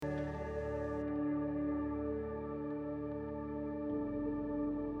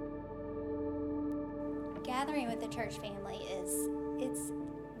gathering with the church family it's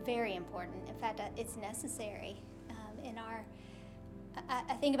very important. In fact, it's necessary.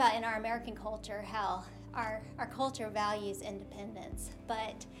 I think about in our American culture how our culture values independence,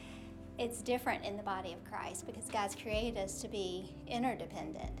 but it's different in the body of Christ because God's created us to be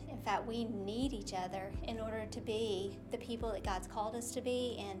interdependent. In fact, we need each other in order to be the people that God's called us to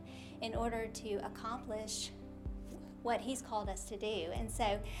be and in order to accomplish what He's called us to do. And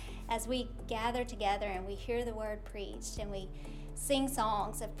so as we gather together and we hear the word preached and we sing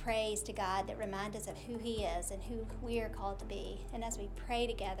songs of praise to God that remind us of who He is and who we are called to be, and as we pray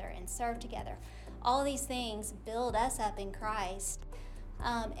together and serve together, all these things build us up in Christ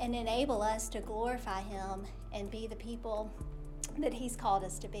and enable us to glorify Him and be the people that He's called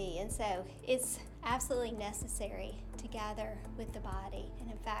us to be. And so it's absolutely necessary to gather with the body.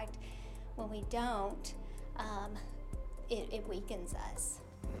 And in fact, when we don't, it weakens us.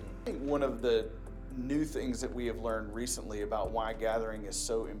 I think one of the new things that we have learned recently about why gathering is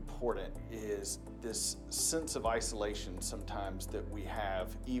so important is this sense of isolation sometimes that we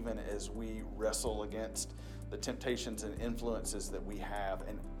have, even as we wrestle against the temptations and influences that we have.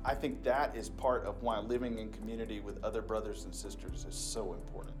 And I think that is part of why living in community with other brothers and sisters is so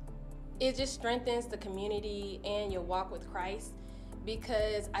important. It just strengthens the community and your walk with Christ,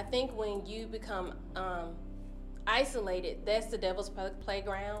 because I think when you become isolated, that's the devil's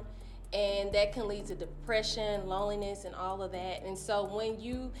playground, and that can lead to depression, loneliness, and all of that. And so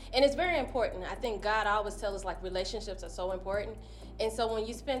and it's very important. I think God always tells us like relationships are so important. And so when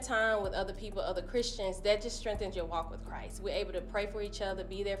you spend time with other people, other Christians, that just strengthens your walk with Christ. We're able to pray for each other,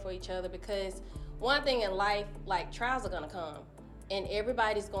 be there for each other, because one thing in life, like trials are gonna come. And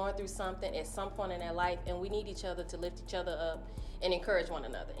everybody's going through something at some point in their life, and we need each other to lift each other up and encourage one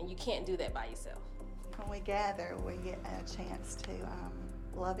another. And you can't do that by yourself. When we gather, we get a chance to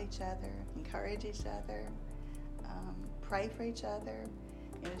love each other, encourage each other, pray for each other.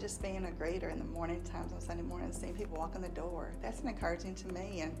 Just being a greeter in the morning times on Sunday morning, seeing people walk in the door, that's encouraging to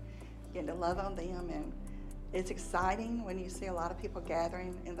me, and getting to love on them. And it's exciting when you see a lot of people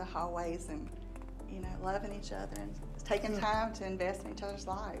gathering in the hallways and, loving each other and taking time to invest in each other's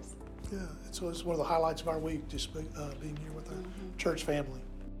lives. Yeah, it's one of the highlights of our week, just being here with our church family.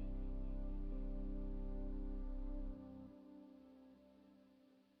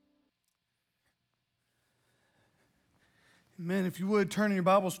 Amen. If you would, turn in your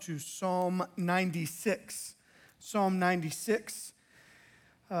Bibles to Psalm 96. Psalm 96.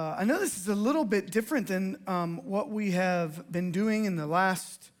 I know this is a little bit different than what we have been doing in the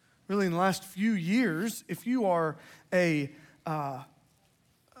last few years. If you are a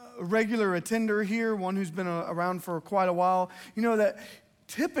regular attender here, one who's been around for quite a while, you know that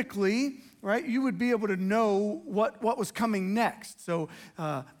typically, right, you would be able to know what was coming next. So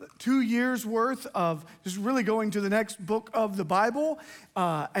 2 years worth of just really going to the next book of the Bible.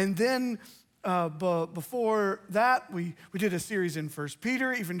 And then before that, we did a series in 1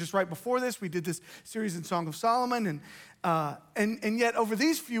 Peter. Even just right before this, we did this series in Song of Solomon. And yet over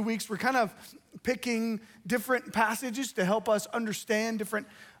these few weeks, we're kind of picking different passages to help us understand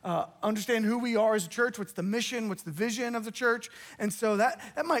who we are as a church, what's the mission, what's the vision of the church. And so that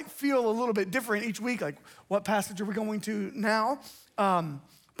might feel a little bit different each week, like what passage are we going to now?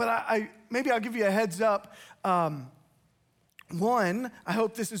 But maybe I'll give you a heads up. One, I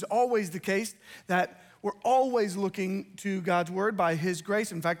hope this is always the case, that we're always looking to God's word by His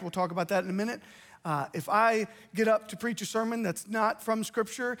grace. In fact, we'll talk about that in a minute. If I get up to preach a sermon that's not from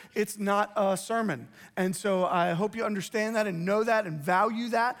Scripture, it's not a sermon. And so I hope you understand that and know that and value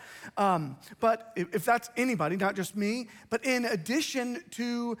that. But if that's anybody, not just me, but in addition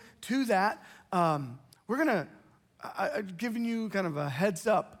to that, I've given you kind of a heads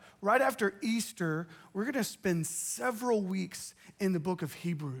up. Right after Easter, we're going to spend several weeks in the book of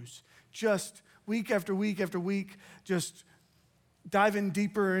Hebrews, just week after week after week, just diving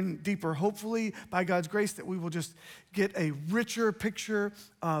deeper and deeper, hopefully by God's grace that we will just get a richer picture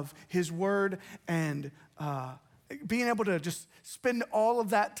of His word and being able to just spend all of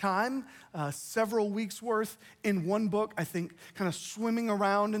that time, several weeks worth in one book, I think kind of swimming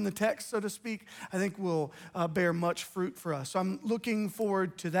around in the text, so to speak, I think will bear much fruit for us. So I'm looking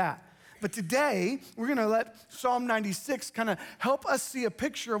forward to that. But today, we're going to let Psalm 96 kind of help us see a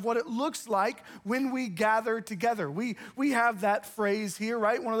picture of what it looks like when we gather together. We have that phrase here,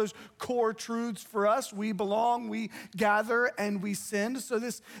 right? One of those core truths for us. We belong, we gather, and we send. So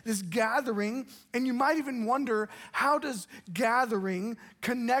this gathering, and you might even wonder, how does gathering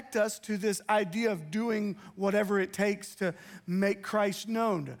connect us to this idea of doing whatever it takes to make Christ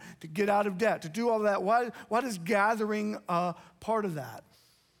known, to get out of debt, to do all that? Why is gathering a part of that?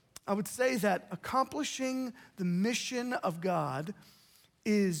 I would say that accomplishing the mission of God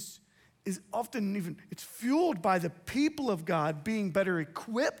is often it's fueled by the people of God being better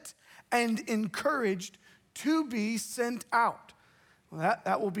equipped and encouraged to be sent out. Well,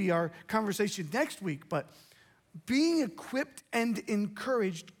 that will be our conversation next week, but being equipped and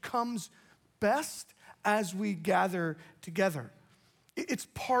encouraged comes best as we gather together. It's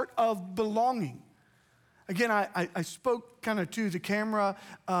part of belonging. Again, I spoke kind of to the camera,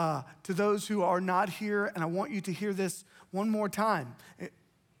 to those who are not here, and I want you to hear this one more time,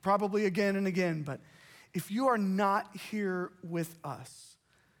 probably again and again, but if you are not here with us,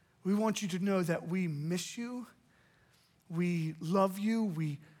 we want you to know that we miss you, we love you,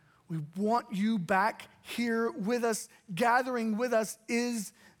 we want you back here with us. Gathering with us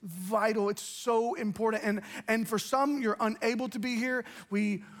is vital. It's so important. And for some, you're unable to be here.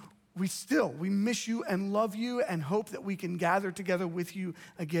 We miss you and love you and hope that we can gather together with you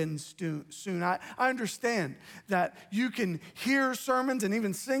again soon. I understand that you can hear sermons and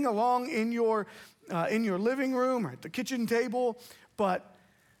even sing along in your living room or at the kitchen table, but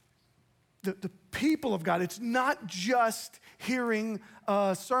the people of God, it's not just hearing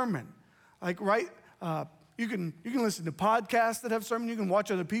a sermon. Like, right? You can listen to podcasts that have sermons, you can watch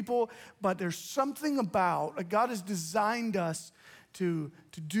other people, but there's something about, God has designed us to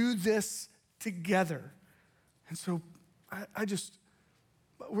do this together. And so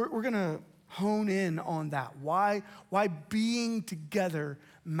we're gonna hone in on that. Why being together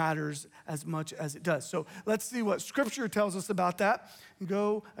matters as much as it does. So let's see what Scripture tells us about that. And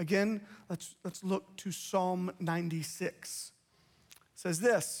go again, let's look to Psalm 96. It says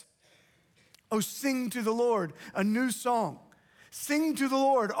this, "Oh, sing to the Lord a new song. Sing to the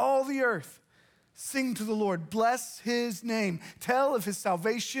Lord, all the earth. Sing to the Lord, bless his name. Tell of his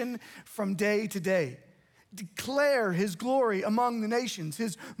salvation from day to day. Declare his glory among the nations,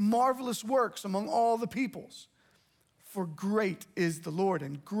 his marvelous works among all the peoples. For great is the Lord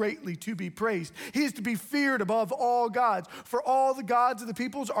and greatly to be praised. He is to be feared above all gods. For all the gods of the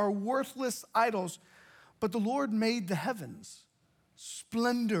peoples are worthless idols. But the Lord made the heavens.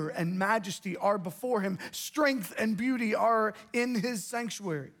 Splendor and majesty are before him. Strength and beauty are in his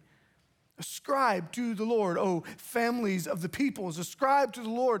sanctuary. Ascribe to the Lord, O families of the peoples. Ascribe to the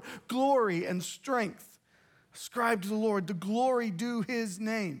Lord glory and strength. Ascribe to the Lord the glory due his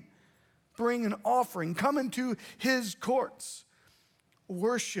name. Bring an offering. Come into his courts.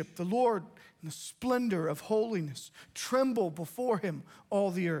 Worship the Lord in the splendor of holiness. Tremble before him, all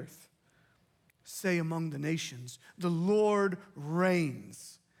the earth. Say among the nations, the Lord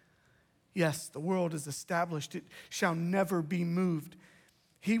reigns. Yes, the world is established. It shall never be moved.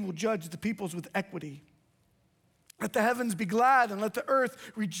 He will judge the peoples with equity. Let the heavens be glad and let the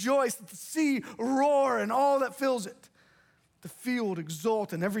earth rejoice. Let the sea roar and all that fills it. The field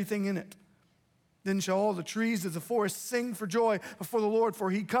exult and everything in it. Then shall all the trees of the forest sing for joy before the Lord, for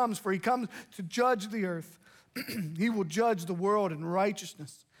he comes to judge the earth. He will judge the world in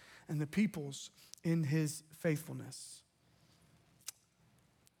righteousness and the peoples in his faithfulness.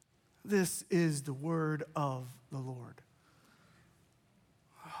 This is the word of the Lord.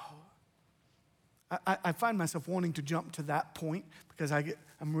 I find myself wanting to jump to that point because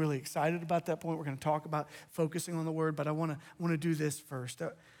I'm really excited about that point. We're going to talk about focusing on the word, but I want to do this first.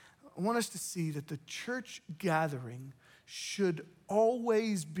 I want us to see that the church gathering should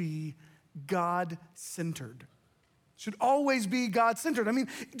always be God-centered. Should always be God-centered. I mean,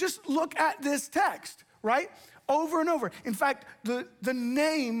 just look at this text, right? Over and over. In fact, the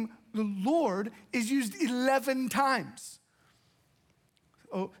name, the Lord, is used 11 times.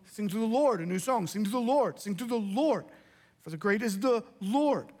 Oh, sing to the Lord, a new song. Sing to the Lord, sing to the Lord. For the great is the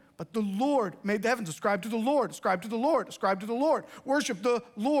Lord. But the Lord made the heavens. Ascribe to the Lord, ascribe to the Lord, ascribe to the Lord. Worship the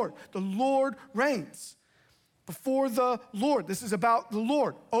Lord. The Lord reigns. Before the Lord. This is about the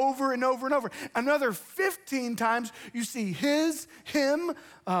Lord over and over and over. Another 15 times you see his, him,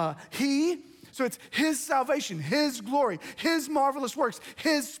 he. So it's his salvation, his glory, his marvelous works,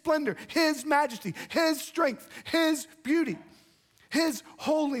 his splendor, his majesty, his strength, his beauty. His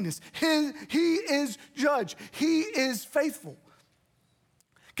holiness, he is judge, he is faithful.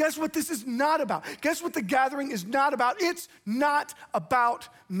 Guess what this is not about? Guess what the gathering is not about? It's not about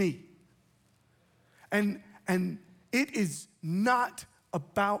me. And it is not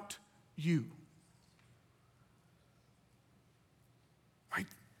about you. Right?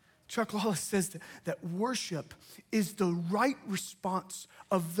 Chuck Lawless says that worship is the right response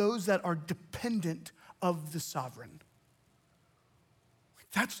of those that are dependent of the sovereign.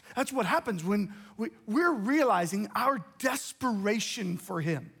 That's what happens when we're realizing our desperation for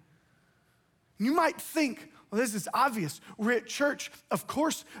him. You might think, well, this is obvious. We're at church. Of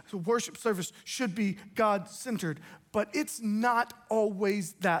course, the worship service should be God-centered, but it's not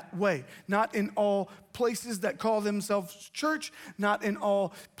always that way. Not in all places that call themselves church, not in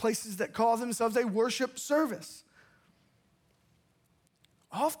all places that call themselves a worship service.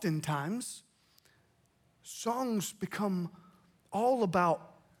 Oftentimes, songs become all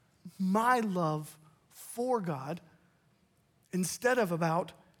about my love for God instead of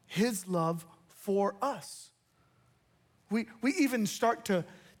about his love for us. We even start to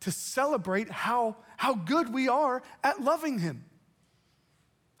celebrate how good we are at loving him,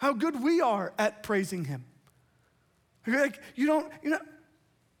 how good we are at praising him. Like,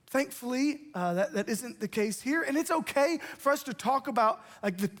 thankfully, that isn't the case here. And it's okay for us to talk about,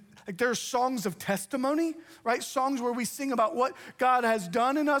 like there are songs of testimony, right? Songs where we sing about what God has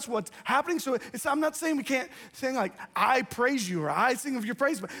done in us, what's happening. So I'm not saying we can't sing like, I praise you, or I sing of your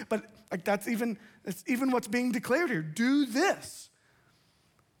praise, but like that's even what's being declared here. Do this.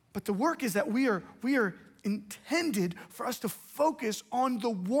 But the work is that we are intended for us to focus on the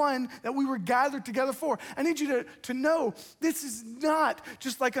one that we were gathered together for. I need you to know this is not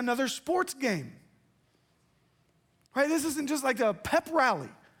just like another sports game, right? This isn't just like a pep rally.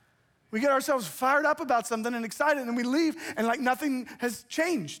 We get ourselves fired up about something and excited, and we leave, and like nothing has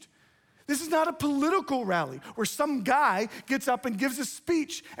changed. This is not a political rally where some guy gets up and gives a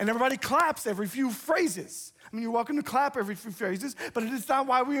speech and everybody claps every few phrases. I mean, you're welcome to clap every few phrases, but it is not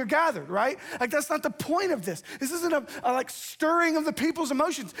why we are gathered, right? Like, that's not the point of this. This isn't a like stirring of the people's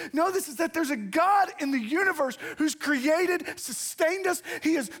emotions. No, this is that there's a God in the universe who's created, sustained us.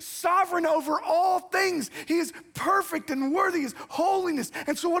 He is sovereign over all things. He is perfect and worthy, his holiness.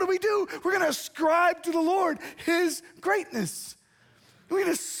 And so what do? We're going to ascribe to the Lord his greatness. We're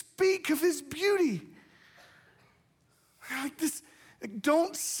going to speak of his beauty. Like this.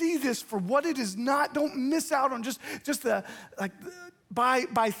 Don't see this for what it is not. Don't miss out on just the like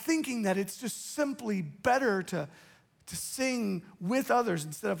by thinking that it's just simply better to sing with others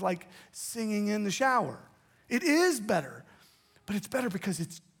instead of like singing in the shower. It is better, but it's better because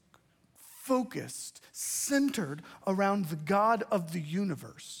it's focused, centered around the God of the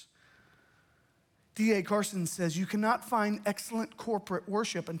universe. D.A. Carson says, you cannot find excellent corporate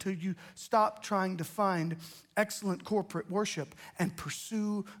worship until you stop trying to find excellent corporate worship and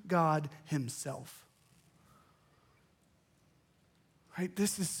pursue God himself. Right?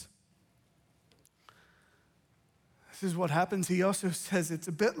 This is what happens. He also says it's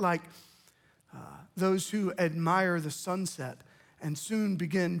a bit like those who admire the sunset and soon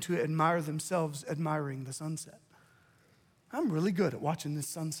begin to admire themselves admiring the sunset. I'm really good at watching this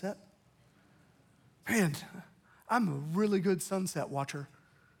sunset. Man, I'm a really good sunset watcher.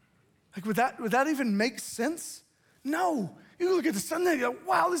 Like, would that even make sense? No. You look at the sun and you go,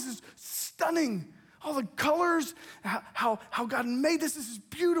 wow, this is stunning. All the colors, how God made this is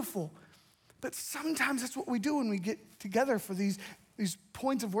beautiful. But sometimes that's what we do when we get together for these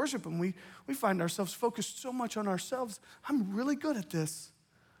points of worship, and we find ourselves focused so much on ourselves. I'm really good at this.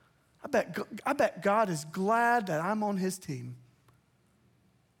 I bet God is glad that I'm on his team.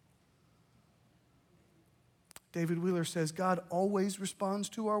 David Wheeler says, God always responds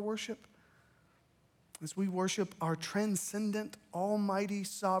to our worship. As we worship our transcendent, almighty,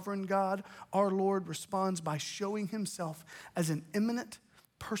 sovereign God, our Lord responds by showing himself as an immanent,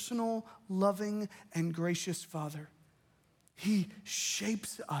 personal, loving, and gracious Father. He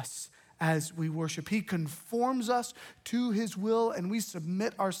shapes us as we worship. He conforms us to his will, and we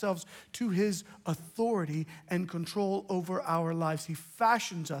submit ourselves to his authority and control over our lives. He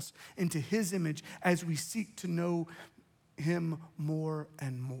fashions us into his image as we seek to know him more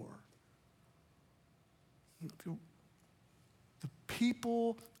and more. The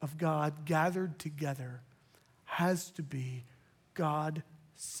people of God gathered together has to be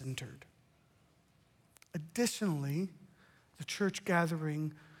God-centered. Additionally, the church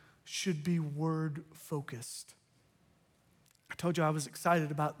gathering should be word-focused. I told you I was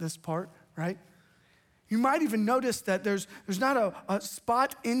excited about this part, right? You might even notice that there's not a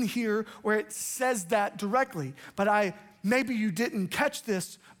spot in here where it says that directly, but maybe you didn't catch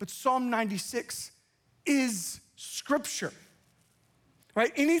this, but Psalm 96 is scripture,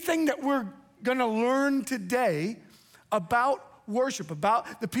 right? Anything that we're gonna learn today about worship,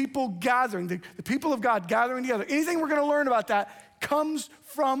 about the people gathering, the people of God gathering together, anything we're gonna learn about that comes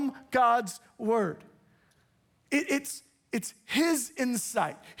from God's word. It's his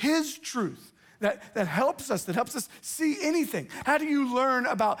insight, his truth that helps us see anything. How do you learn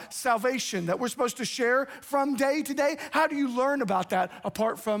about salvation that we're supposed to share from day to day? How do you learn about that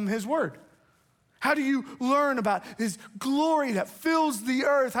apart from his word? How do you learn about his glory that fills the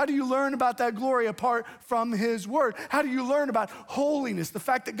earth? How do you learn about that glory apart from his word? How do you learn about holiness, the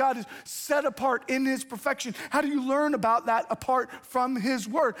fact that God is set apart in his perfection? How do you learn about that apart from his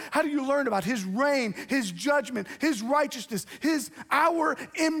word? How do you learn about his reign, his judgment, his righteousness, our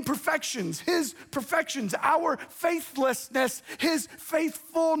imperfections, his perfections, our faithlessness, his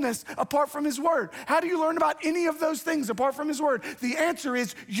faithfulness apart from his word? How do you learn about any of those things apart from his word? The answer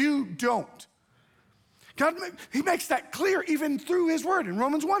is you don't. God, he makes that clear even through his word. In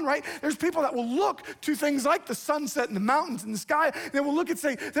Romans 1, right? There's people that will look to things like the sunset and the mountains and the sky, and they will look and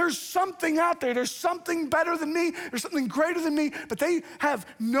say, there's something out there. There's something better than me. There's something greater than me. But they have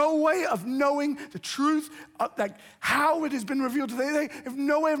no way of knowing the truth, like how it has been revealed to them. They have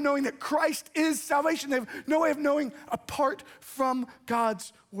no way of knowing that Christ is salvation. They have no way of knowing apart from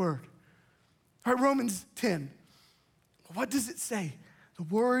God's word. All right, Romans 10. What does it say?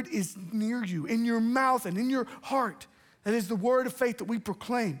 The word is near you, in your mouth and in your heart. That is the word of faith that we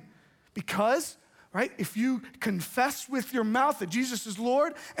proclaim. Because, right, if you confess with your mouth that Jesus is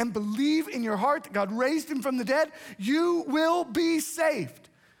Lord and believe in your heart that God raised him from the dead, you will be saved.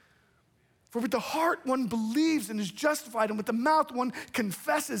 For with the heart one believes and is justified, and with the mouth one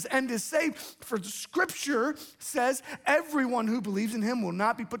confesses and is saved. For the scripture says, everyone who believes in him will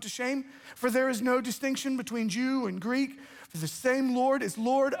not be put to shame, for there is no distinction between Jew and Greek. For the same Lord is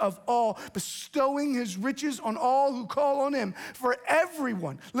Lord of all, bestowing his riches on all who call on him. For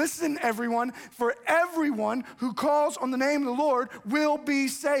everyone, listen everyone, for everyone who calls on the name of the Lord will be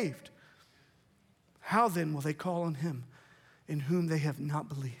saved. How then will they call on him in whom they have not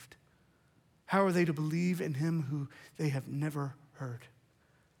believed? How are they to believe in him who they have never heard?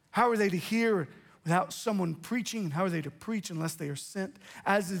 How are they to hear without someone preaching? And how are they to preach unless they are sent?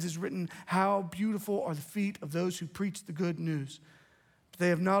 As it is written, how beautiful are the feet of those who preach the good news. But they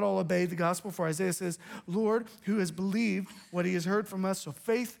have not all obeyed the gospel, for Isaiah says, Lord, who has believed what he has heard from us? So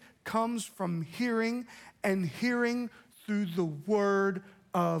faith comes from hearing, and hearing through the word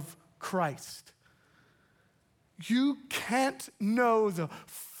of Christ. You can't know the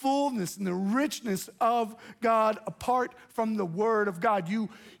fullness and the richness of God apart from the word of God.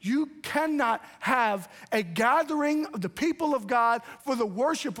 You cannot have a gathering of the people of God for the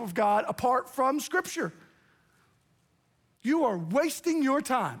worship of God apart from Scripture. You are wasting your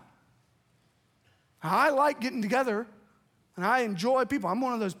time. I like getting together, and I enjoy people. I'm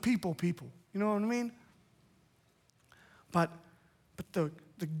one of those people. You know what I mean? But the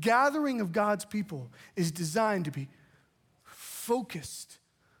gathering of God's people is designed to be focused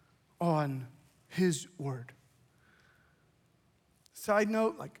on his word. Side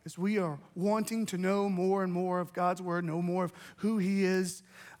note, like as we are wanting to know more and more of God's word, know more of who he is,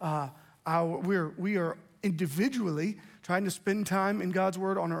 we are individually trying to spend time in God's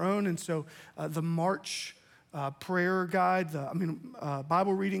word on our own. And so the March prayer guide,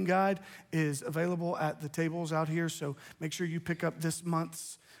 Bible reading guide is available at the tables out here. So make sure you pick up this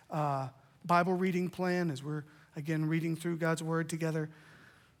month's Bible reading plan as we're, again, reading through God's word together.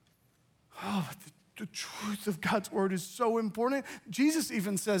 Oh, the truth of God's word is so important. Jesus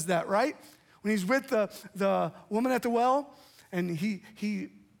even says that, right? When he's with the woman at the well, and he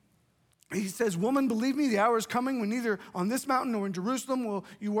says, woman, believe me, the hour is coming when neither on this mountain nor in Jerusalem will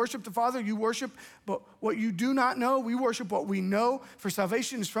you worship the Father. You worship but what you do not know. We worship what we know, for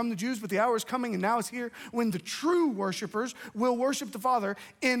salvation is from the Jews, but the hour is coming and now is here when the true worshipers will worship the Father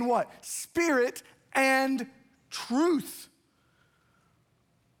in what? Spirit and truth.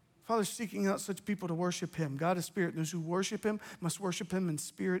 Father's seeking out such people to worship him. God is spirit. Those who worship him must worship him in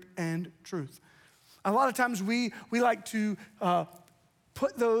spirit and truth. A lot of times we like to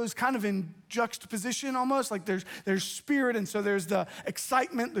put those kind of in juxtaposition almost, like there's spirit, and so there's the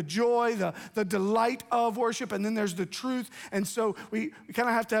excitement, the joy, the delight of worship, and then there's the truth. And so we kind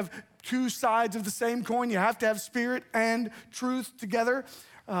of have to have two sides of the same coin. You have to have spirit and truth together.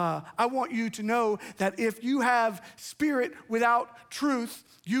 I want you to know that if you have spirit without truth,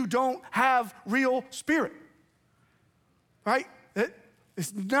 you don't have real spirit, right?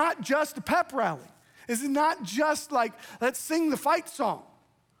 It's not just a pep rally. It's not just like, let's sing the fight song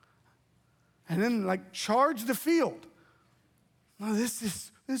and then like charge the field. No,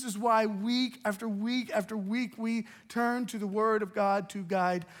 this is why week after week after week we turn to the Word of God to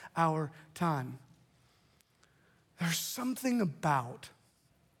guide our time. There's something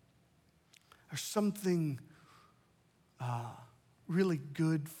really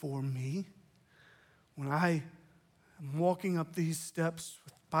good for me when I am walking up these steps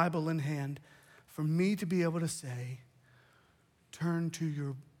with Bible in hand, for me to be able to say, turn to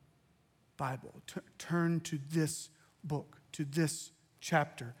your Bible, turn to this book, to this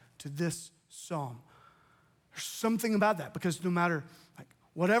chapter, to this psalm. There's something about that because no matter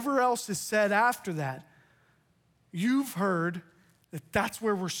whatever else is said after that, you've heard that that's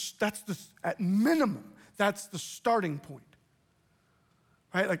at minimum, that's the starting point.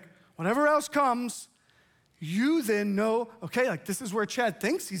 Right? Like whatever else comes, you then know, okay, like this is where Chad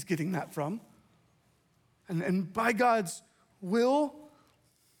thinks he's getting that from. And by God's will,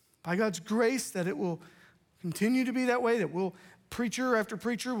 by God's grace, that it will continue to be that way, that preacher after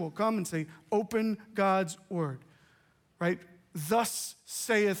preacher will come and say, open God's word, right? Thus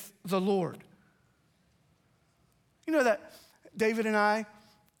saith the Lord. You know that David and I,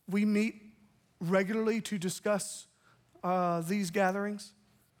 we meet regularly to discuss these gatherings.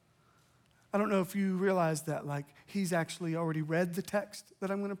 I don't know if you realize that, like, he's actually already read the text that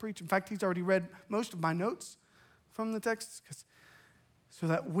I'm going to preach. In fact, he's already read most of my notes from the text, so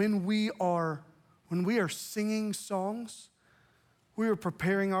that when we are singing songs, we are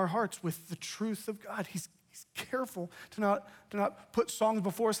preparing our hearts with the truth of God. He's careful to not put songs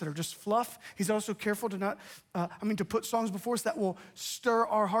before us that are just fluff. He's also careful to to put songs before us that will stir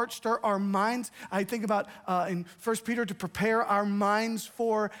our hearts, stir our minds. I think about in 1 Peter to prepare our minds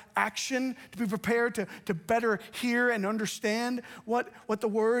for action, to be prepared to better hear and understand what the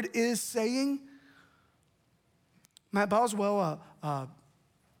word is saying. Matt Boswell,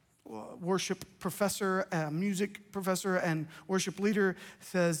 worship professor, music professor, and worship leader,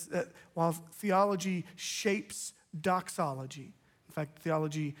 says that while theology shapes doxology, in fact,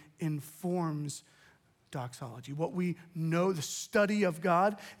 theology informs doxology. What we know, the study of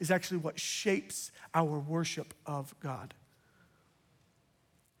God, is actually what shapes our worship of God.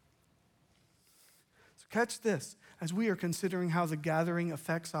 So catch this. As we are considering how the gathering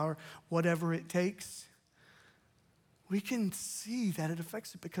affects our whatever it takes, we can see that it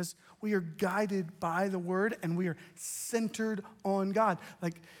affects it because we are guided by the word and we are centered on God.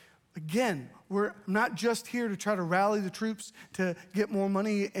 Like, again, we're not just here to try to rally the troops to get more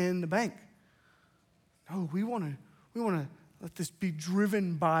money in the bank. No, we want to let this be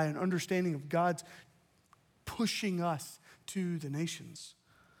driven by an understanding of God's pushing us to the nations.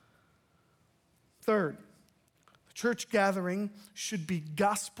 Third, the church gathering should be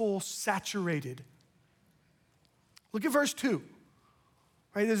gospel saturated. Look at verse 2.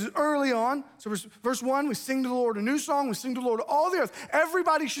 Right, this is early on. So verse 1, we sing to the Lord a new song. We sing to the Lord all the earth.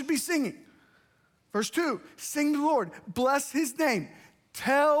 Everybody should be singing. Verse 2, sing to the Lord. Bless his name.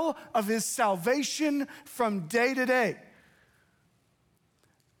 Tell of his salvation from day to day.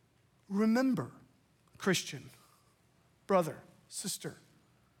 Remember, Christian, brother, sister,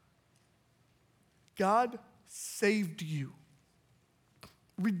 God saved you,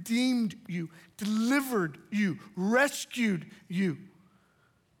 redeemed you, delivered you, rescued you.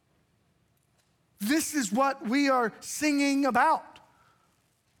 This is what we are singing about.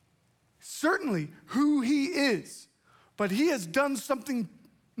 Certainly who he is, but he has done something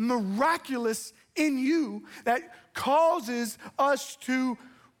miraculous in you that causes us to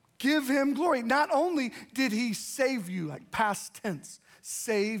give him glory. Not only did he save you, like past tense,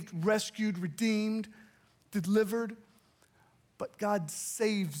 saved, rescued, redeemed, delivered, but God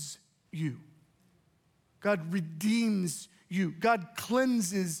saves you. God redeems you. God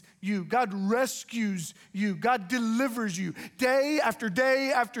cleanses you. God rescues you. God delivers you day after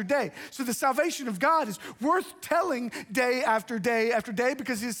day after day. So the salvation of God is worth telling day after day after day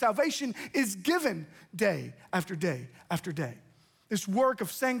because his salvation is given day after day after day. This work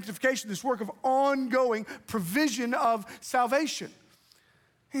of sanctification, this work of ongoing provision of salvation.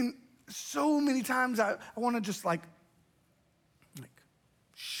 And so many times I want to just like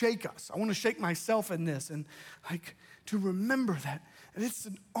shake us. I want to shake myself in this and to remember that. And it's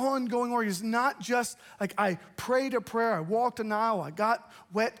an ongoing work. It's not just like I prayed a prayer, I walked an aisle, I got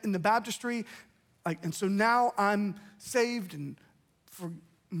wet in the baptistry, and so now I'm saved and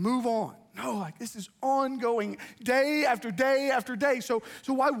move on. No, this is ongoing day after day after day. So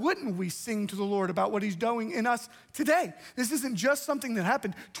why wouldn't we sing to the Lord about what he's doing in us today? This isn't just something that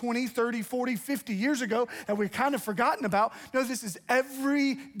happened 20, 30, 40, 50 years ago that we've kind of forgotten about. No, this is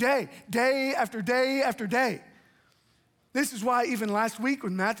every day, day after day after day. This is why even last week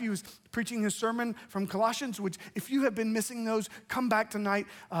when Matthew was preaching his sermon from Colossians, which if you have been missing those, come back tonight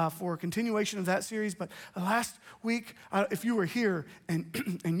for a continuation of that series. But last week, if you were here and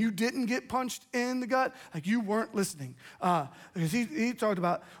you didn't get punched in the gut, you weren't listening. Because he talked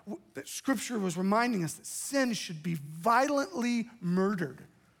about that Scripture was reminding us that sin should be violently murdered.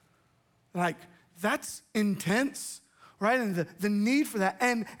 That's intense. Right, and the need for that.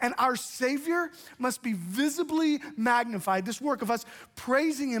 And our Savior must be visibly magnified. This work of us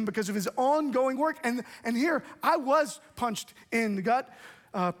praising him because of his ongoing work. And here, I was punched in the gut.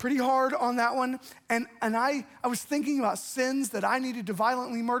 pretty hard on that one. And I was thinking about sins that I needed to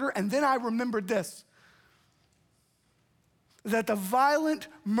violently murder, and then I remembered this, that the violent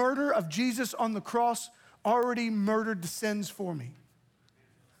murder of Jesus on the cross already murdered the sins for me.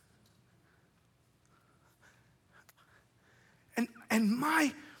 And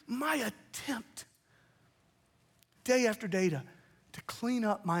my attempt day after day to clean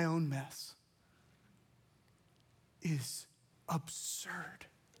up my own mess is absurd.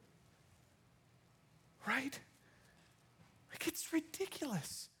 Right? Like, it's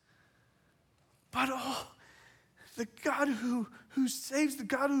ridiculous. But the God who saves, the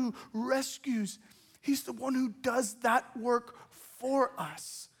God who rescues, he's the one who does that work for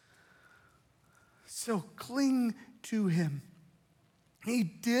us. So cling to him. He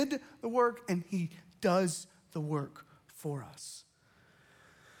did the work and he does the work for us.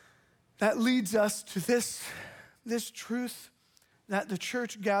 That leads us to this truth, that the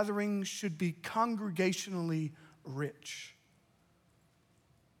church gathering should be congregationally rich.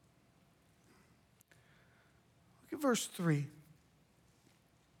 Look at verse 3.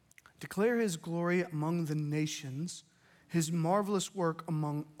 Declare his glory among the nations, his marvelous work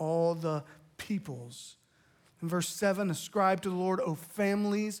among all the peoples. In verse 7, ascribe to the Lord, O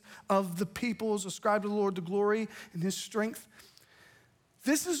families of the peoples, ascribe to the Lord the glory and his strength.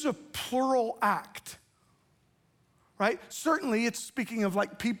 This is a plural act, right? Certainly it's speaking of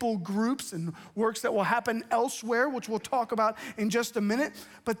like people groups and works that will happen elsewhere, which we'll talk about in just a minute.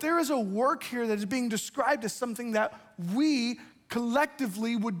 But there is a work here that is being described as something that we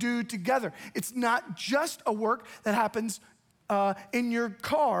collectively would do together. It's not just a work that happens in your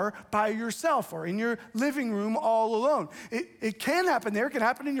car by yourself or in your living room all alone. It can happen there. It can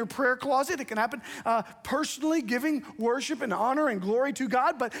happen in your prayer closet. It can happen personally, giving worship and honor and glory to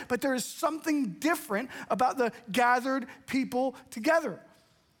God. But there is something different about the gathered people together.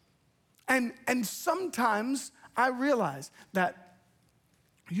 And sometimes I realize that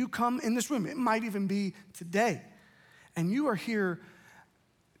you come in this room, it might even be today, and you are here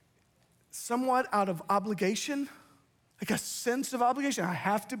somewhat out of obligation, like a sense of obligation. I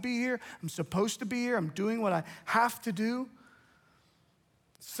have to be here. I'm supposed to be here. I'm doing what I have to do.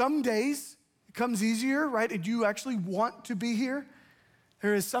 Some days it comes easier, right? And you actually want to be here.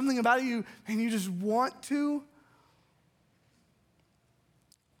 There is something about you and you just want to.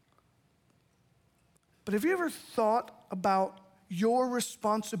 But have you ever thought about your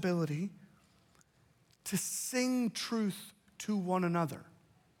responsibility to sing truth to one another?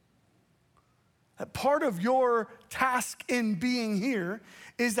 That part of your task in being here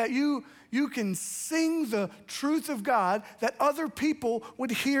is that you can sing the truth of God, that other people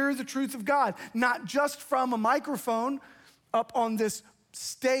would hear the truth of God, not just from a microphone up on this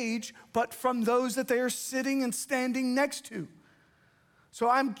stage, but from those that they are sitting and standing next to. So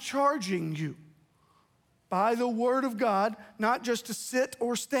I'm charging you by the word of God, not just to sit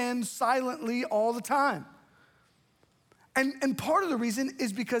or stand silently all the time. And part of the reason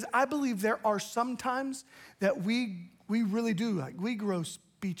is because I believe there are some times that we really do, like we grow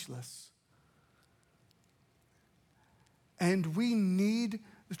speechless. And we need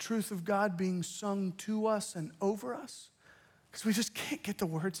the truth of God being sung to us and over us because we just can't get the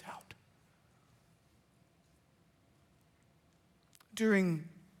words out. During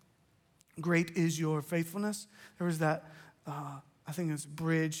Great Is Your Faithfulness, there was that, I think it was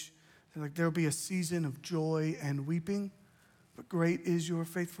Bridge, like there'll be a season of joy and weeping, but great is your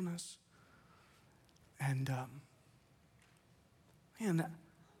faithfulness. And man,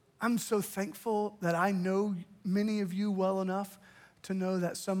 I'm so thankful that I know many of you well enough to know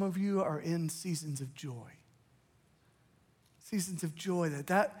that some of you are in seasons of joy. Seasons of joy,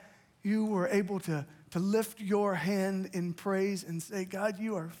 that you were able to lift your hand in praise and say, God,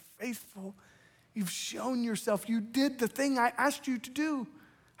 you are faithful. You've shown yourself. You did the thing I asked you to do.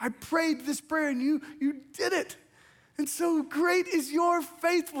 I prayed this prayer and you did it. And so great is your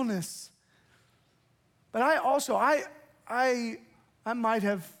faithfulness. But I also, I might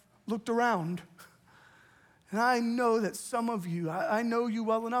have looked around. And I know that some of you, I know you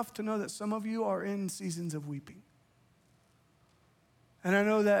well enough to know that some of you are in seasons of weeping. And I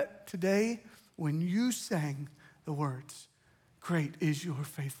know that today, when you sang the words, great is your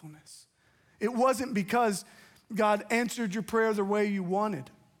faithfulness, it wasn't because God answered your prayer the way you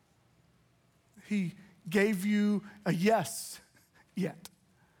wanted. He gave you a yes yet.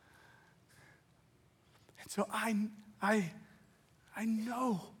 And so I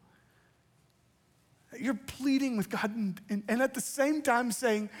know that you're pleading with God and at the same time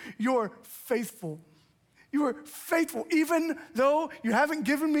saying, you're faithful. You are faithful. Even though you haven't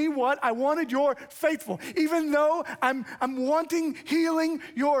given me what I wanted, you're faithful. Even though I'm wanting healing,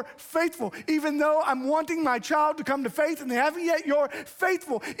 you're faithful. Even though I'm wanting my child to come to faith and they haven't yet, you're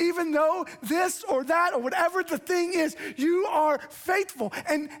faithful. Even though this or that or whatever the thing is, you are faithful.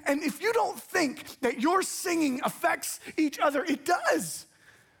 And if you don't think that your singing affects each other, it does.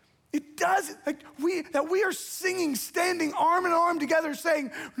 It does. Like we are singing, standing arm in arm together,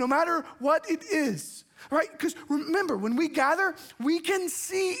 saying, no matter what it is, right? Because remember, when we gather, we can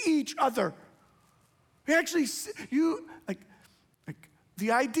see each other. We actually see,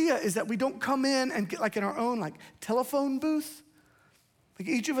 the idea is that we don't come in and get like in our own like telephone booth. Like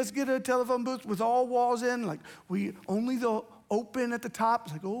each of us get a telephone booth with all walls in, like we only the open at the top.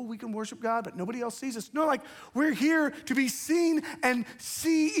 It's like, oh, we can worship God, but nobody else sees us. No, like we're here to be seen and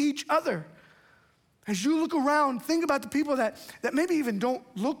see each other. As you look around, think about the people that maybe even don't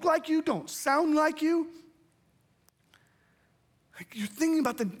look like you, don't sound like you. Like you're thinking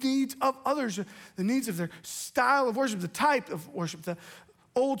about the needs of others, the needs of their style of worship, the type of worship, the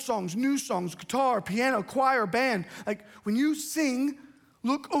old songs, new songs, guitar, piano, choir, band. Like when you sing,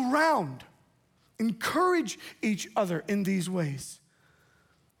 look around. Encourage each other in these ways.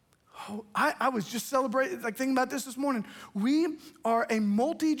 Oh, I was just celebrating, like thinking about this morning. We are a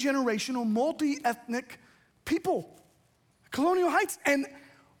multi-generational, multi-ethnic people, Colonial Heights, and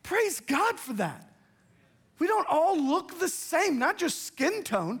praise God for that. We don't all look the same, not just skin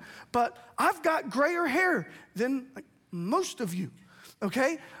tone, but I've got grayer hair than like most of you,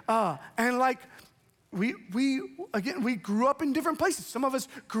 okay? And like we grew up in different places. Some of us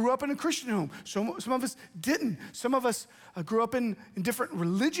grew up in a Christian home. Some of us didn't. Some of us grew up in different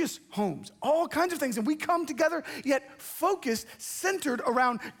religious homes, all kinds of things. And we come together, yet focused, centered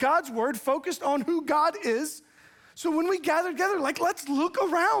around God's word, focused on who God is. So when we gather together, like, let's look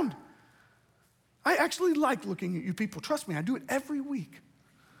around. I actually like looking at you people. Trust me, I do it every week.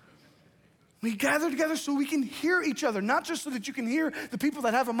 We gather together so we can hear each other, not just so that you can hear the people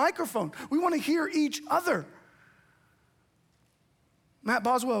that have a microphone. We want to hear each other. Matt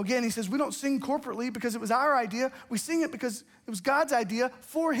Boswell, again, he says, we don't sing corporately because it was our idea. We sing it because it was God's idea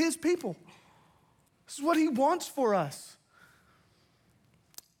for his people. This is what he wants for us.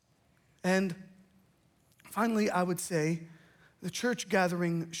 And finally, I would say the church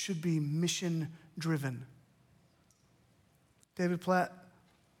gathering should be mission-driven. David Platt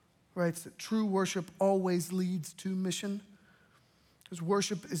writes that true worship always leads to mission, because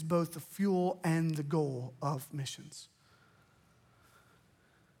worship is both the fuel and the goal of missions.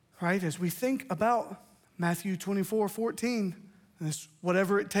 Right? As we think about Matthew 24:14, this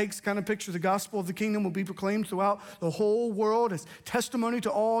whatever it takes kind of picture, the gospel of the kingdom will be proclaimed throughout the whole world as testimony to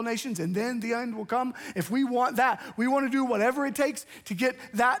all nations, and then the end will come. If we want that, we want to do whatever it takes to get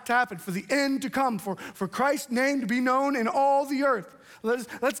that to happen, for the end to come, for Christ's name to be known in all the earth.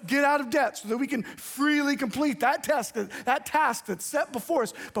 Let's get out of debt so that we can freely complete that task that's set before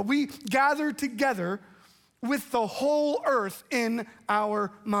us. But we gather together with the whole earth in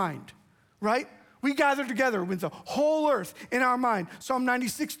our mind, right? We gather together with the whole earth in our mind. Psalm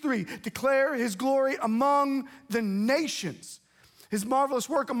 96:3, declare his glory among the nations, his marvelous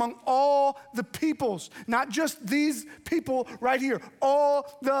work among all the peoples, not just these people right here,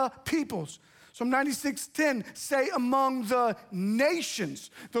 all the peoples. Psalm 96:10, say among the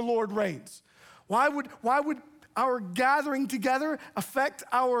nations the Lord reigns. Why would our gathering together affect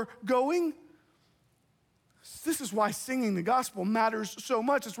our going? This is why singing the gospel matters so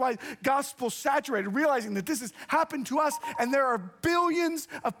much. It's why gospel saturated, realizing that this has happened to us, and there are billions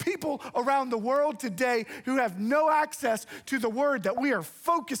of people around the world today who have no access to the word that we are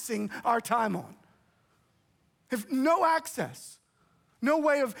focusing our time on. Have no access. No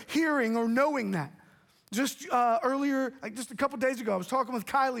way of hearing or knowing that. Just earlier, like just a couple days ago, I was talking with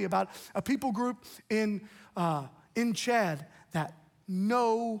Kylie about a people group in Chad that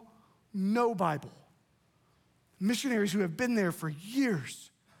know no Bible. Missionaries who have been there for years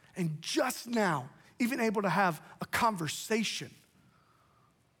and just now even able to have a conversation.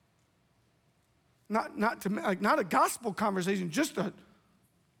 Not a gospel conversation, just a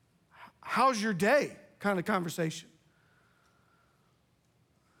how's your day kind of conversation.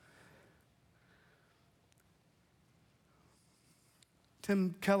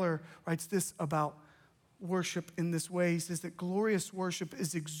 Tim Keller writes this about worship in this way. He says that glorious worship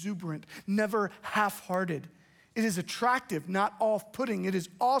is exuberant, never half-hearted. It is attractive, not off-putting. It is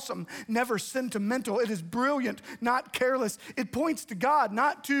awesome, never sentimental. It is brilliant, not careless. It points to God,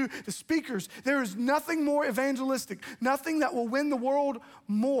 not to the speakers. There is nothing more evangelistic, nothing that will win the world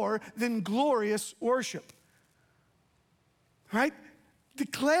more than glorious worship. Right?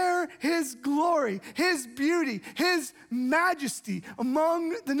 declare his glory, his beauty, his majesty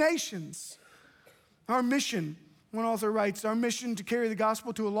among the nations. Our mission, one author writes, our mission to carry the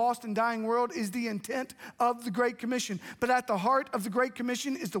gospel to a lost and dying world is the intent of the Great Commission. But at the heart of the Great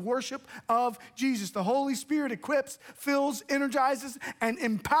Commission is the worship of Jesus. The Holy Spirit equips, fills, energizes, and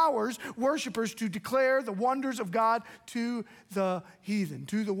empowers worshipers to declare the wonders of God to the heathen,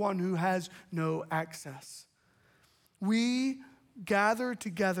 to the one who has no access. We gather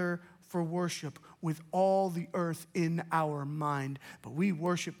together for worship with all the earth in our mind, but we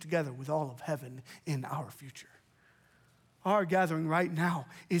worship together with all of heaven in our future. Our gathering right now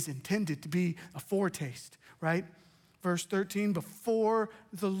is intended to be a foretaste, right? Verse 13, before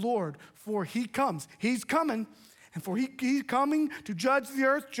the Lord, for he comes. He's coming, and for he's coming to judge the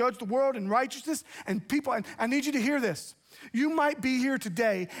earth, judge the world in righteousness. And people, and I need you to hear this. You might be here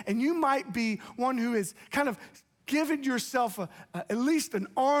today, and you might be one who is kind of given yourself at least an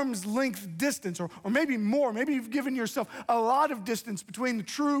arm's length distance, or maybe more. Maybe you've given yourself a lot of distance between the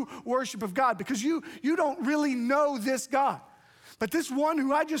true worship of God because you don't really know this God. But this one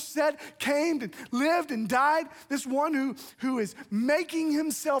who I just said came and lived and died, this one who is making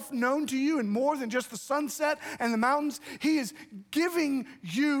himself known to you in more than just the sunset and the mountains, he is giving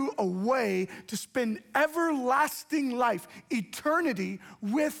you a way to spend everlasting life, eternity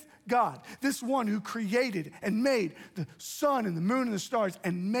with God. This one who created and made the sun and the moon and the stars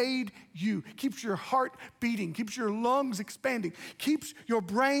and made you, keeps your heart beating, keeps your lungs expanding, keeps your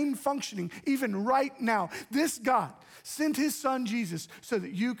brain functioning even right now. This God sent his son Jesus so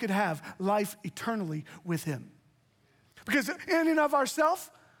that you could have life eternally with him. Because in and of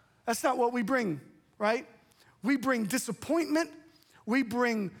ourselves, that's not what we bring, right? We bring disappointment, we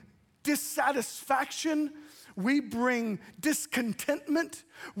bring dissatisfaction, we bring discontentment,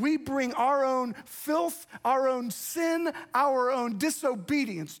 we bring our own filth, our own sin, our own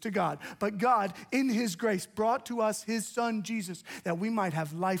disobedience to God. But God, in his grace, brought to us his son Jesus that we might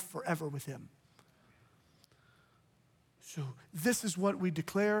have life forever with him. So this is what we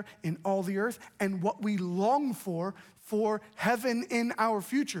declare in all the earth and what we long for heaven in our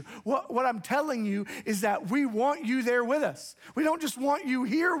future. What I'm telling you is that we want you there with us. We don't just want you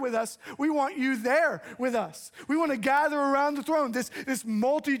here with us, we want you there with us. We want to gather around the throne, this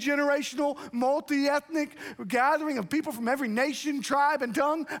multi-generational, multi-ethnic gathering of people from every nation, tribe, and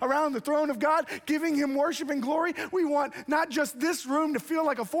tongue around the throne of God, giving him worship and glory. We want not just this room to feel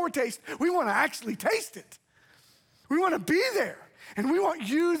like a foretaste, we want to actually taste it. We want to be there, and we want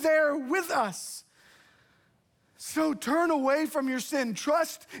you there with us. So turn away from your sin.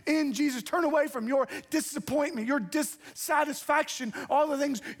 Trust in Jesus. Turn away from your disappointment, your dissatisfaction, all the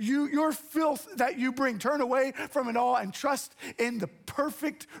things, your filth that you bring. Turn away from it all and trust in the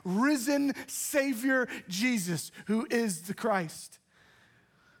perfect, risen Savior, Jesus, who is the Christ.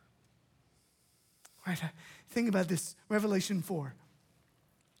 Right, think about this, Revelation 4.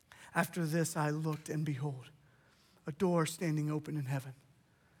 After this I looked, and behold, a door standing open in heaven.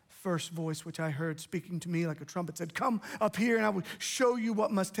 First voice which I heard speaking to me like a trumpet said, "Come up here, and I will show you what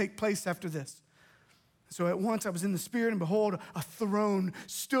must take place after this." So at once I was in the Spirit, and behold, a throne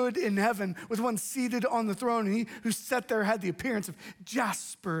stood in heaven with one seated on the throne. And he who sat there had the appearance of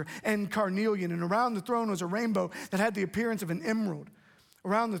jasper and carnelian. And around the throne was a rainbow that had the appearance of an emerald.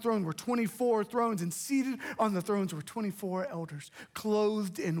 Around the throne were 24 thrones, and seated on the thrones were 24 elders,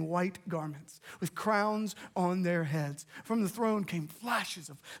 clothed in white garments, with crowns on their heads. From the throne came flashes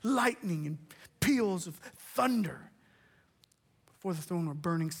of lightning and peals of thunder. Before the throne were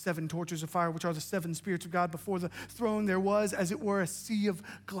burning 7 torches of fire, which are the 7 spirits of God. Before the throne there was, as it were, a sea of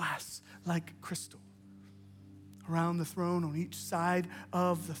glass like crystal. Around the throne, on each side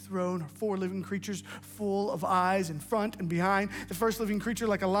of the throne, are 4 living creatures full of eyes in front and behind. The first living creature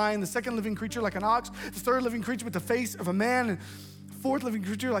like a lion, the second living creature like an ox, the third living creature with the face of a man, and the fourth living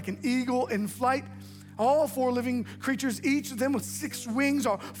creature like an eagle in flight. All 4 living creatures, each of them with 6 wings,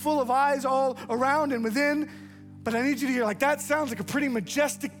 are full of eyes all around and within. But I need you to hear, like, that sounds like a pretty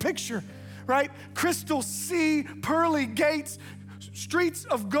majestic picture, right? Crystal sea, pearly gates, streets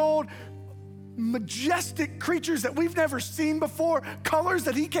of gold, majestic creatures that we've never seen before, colors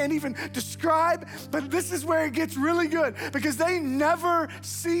that he can't even describe. But this is where it gets really good, because they never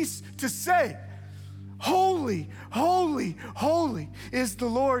cease to say, "Holy, holy, holy is the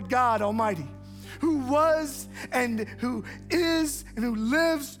Lord God Almighty, who was and who is and who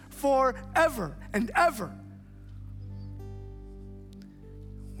lives forever and ever."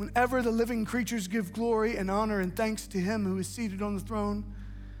 Whenever the living creatures give glory and honor and thanks to him who is seated on the throne,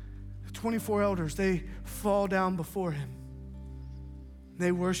 24 elders, they fall down before him.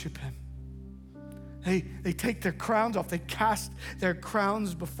 They worship him. They take their crowns off. They cast their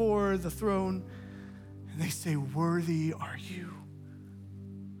crowns before the throne, and they say, worthy are you,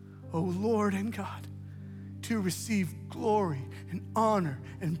 O Lord and God, to receive glory and honor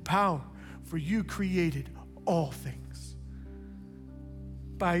and power, for you created all things.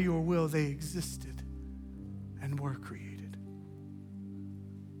 By your will they existed and were created.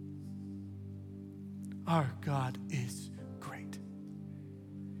 Our God is great.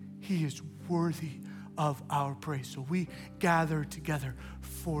 He is worthy of our praise. So we gather together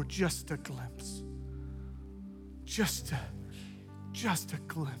for just a glimpse, just a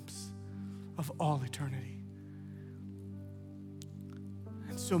glimpse of all eternity.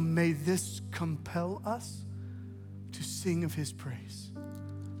 And so may this compel us to sing of his praise.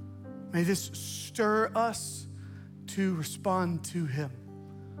 May this stir us to respond to him.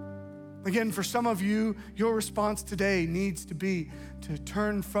 Again, for some of you, your response today needs to be to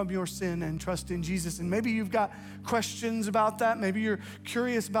turn from your sin and trust in Jesus. And maybe you've got questions about that. Maybe you're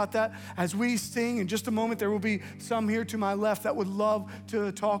curious about that. As we sing in just a moment, there will be some here to my left that would love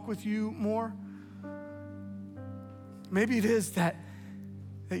to talk with you more. Maybe it is that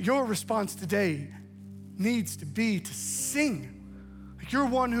your response today needs to be to sing. Like you're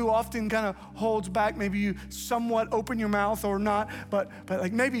one who often kind of holds back. Maybe you somewhat open your mouth or not, but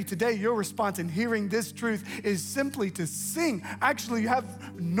like maybe today your response in hearing this truth is simply to sing. Actually, you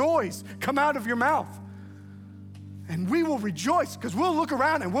have noise come out of your mouth. And we will rejoice because we'll look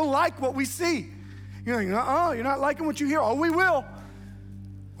around and we'll like what we see. You're like, you're not liking what you hear. Oh, we will.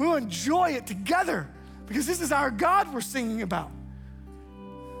 We'll enjoy it together because this is our God we're singing about.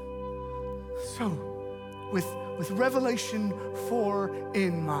 So, with Revelation 4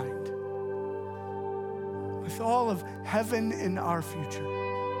 in mind, with all of heaven in our future,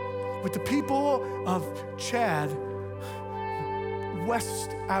 with the people of Chad, West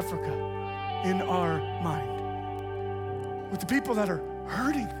Africa in our mind, with the people that are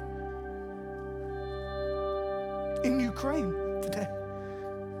hurting in Ukraine today,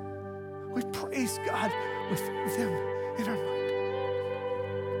 we praise God with them in our mind.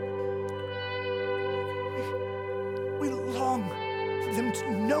 We long for them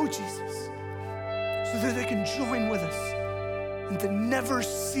to know Jesus so that they can join with us in the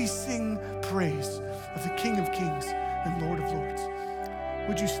never-ceasing praise of the King of Kings and Lord of Lords.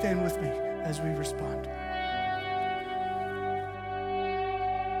 Would you stand with me as we respond?